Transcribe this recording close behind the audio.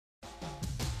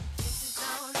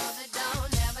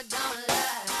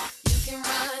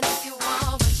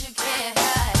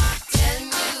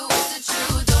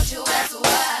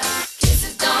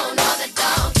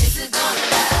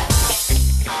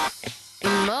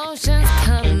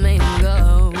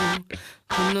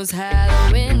knows how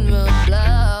the wind will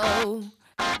blow.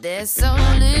 There's so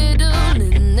little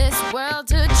in this world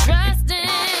to trust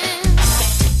in.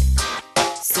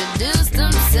 Seduce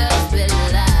themselves with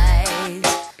lies.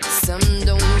 Some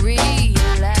don't realize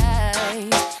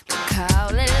they call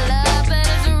it love, but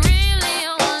it's really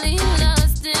only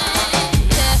lusting.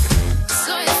 Yeah.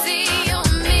 So you see, you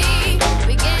and me,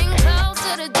 we getting close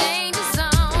to the danger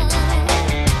zone.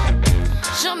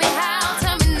 Show me how.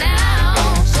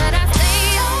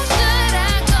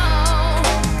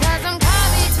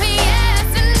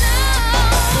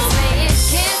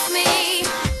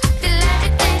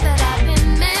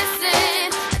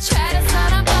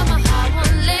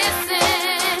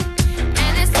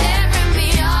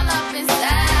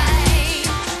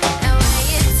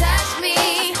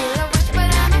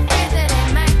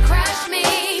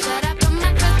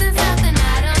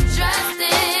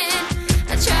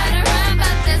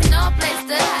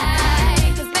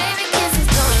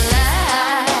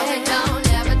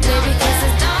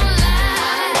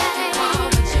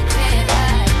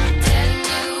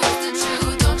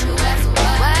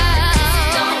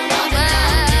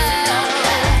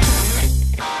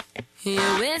 You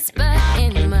whisper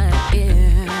in my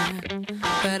ear,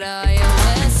 but are your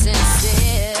words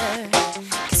sincere?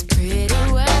 'Cause pretty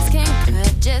words can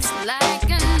cut just like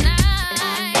a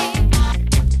knife.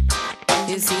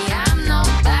 You see, I'm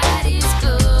nobody's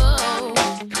fool.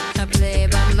 I play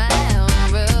by my own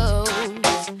rules.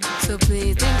 So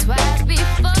please think twice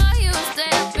before you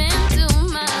step into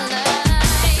my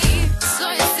life.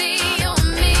 So you see, you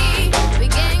and me, we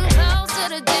getting close to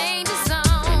the danger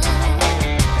zone.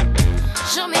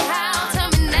 Show me how, tell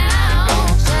me now.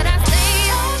 Should I stay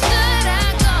or should I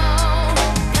go?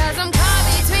 'Cause I'm caught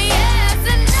between yes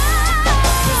and no.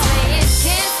 You say it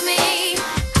kiss me,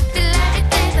 I feel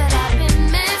everything that I've been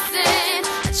missing.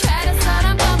 I try to slow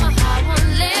down but my heart won't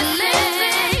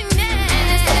listen. And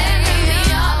it's tearing me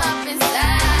all up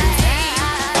inside.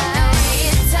 The way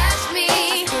it touched me,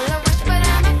 I feel a rush but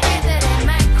I'm afraid that it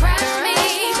might crush me.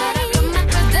 But I put my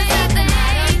trust in that I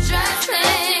don't trust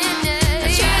him. I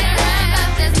try to run but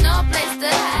there's no place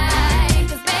to hide.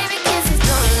 'Cause baby kisses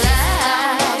don't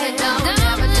lie. They don't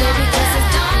ever lie. Baby kisses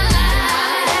don't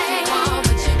lie. You want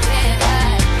but you can't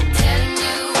hide. Telling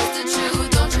you it's the truth,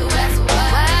 don't you ask why.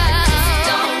 Kisses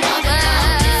don't know they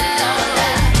don't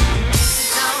lie. Kisses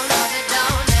don't know they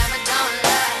don't ever don't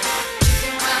lie. You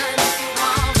can run if you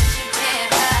want but you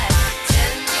can't hide.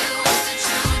 Telling you it's the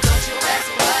truth, don't you ask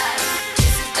why.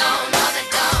 Kisses don't know they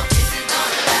don't. Kisses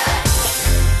don't lie.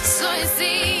 So you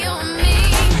see, you and me,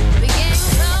 we getting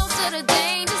close to the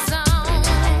danger zone.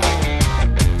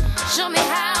 Show me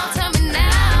how, tell me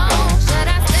now. Should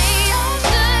I stay or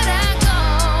should I go?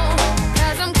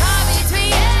 'Cause I'm caught between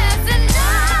yes and no.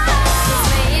 You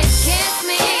say it kiss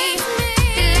me,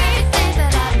 feel everything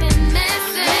that I've been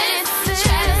missing.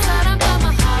 Try to slow down but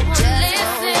my heart won't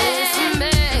listen,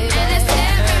 baby. And it's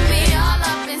tearing me all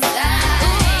up inside.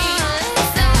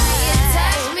 So it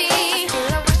touched me, I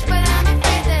feel a rush but I'm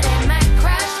afraid that it might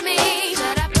crush me.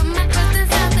 Should I put my trust in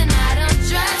something I don't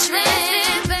trust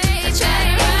in, baby? I try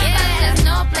to run but there's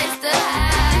no place to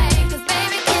hide. 'Cause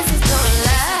baby kisses don't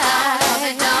lie.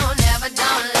 They don't ever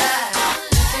don't lie.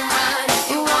 You can run if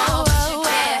you want but you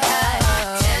can't hide.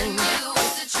 Telling you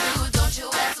it's the truth, don't you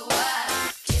ask why.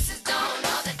 Kisses don't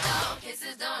know they don't.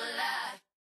 Kisses don't lie.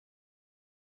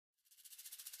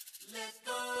 Let's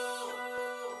go.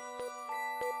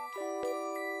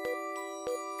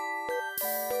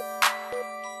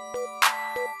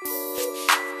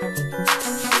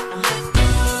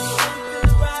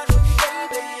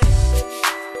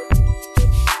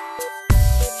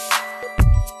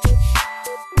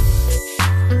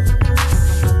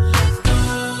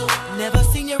 Never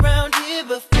seen you around here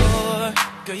before.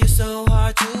 Girl, you're so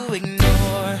hard to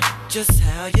ignore. Just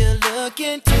how you look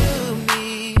into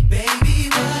me. Baby,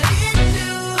 what it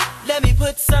do? Let me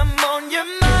put some on your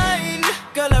mind.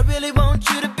 Girl, I really want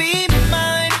you to be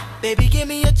mine. Baby, give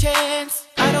me a chance.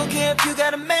 I don't care if you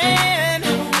got a man.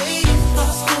 The way you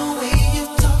floss, the way you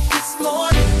talk, it's more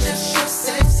than just your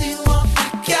sexy walk. I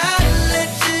gotta let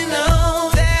you know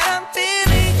that I'm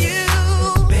feeling you.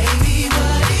 Baby,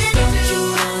 what it do? Don't you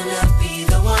wanna be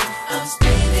the one I'm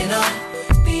spending on?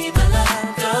 Be my love.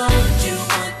 Don't you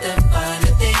want the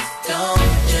finer things?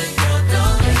 Don't you, girl,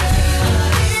 don't you?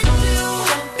 What it do?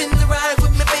 Jump in the ride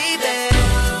with me, baby.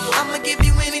 I'ma give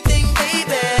you anything,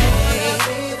 baby.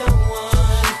 Be the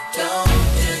one. Don't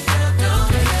you, girl,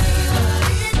 don't you? What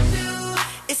it do?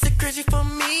 It's so crazy for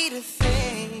me to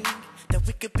think that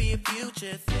we could be a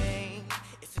future thing.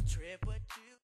 It's a trip, what you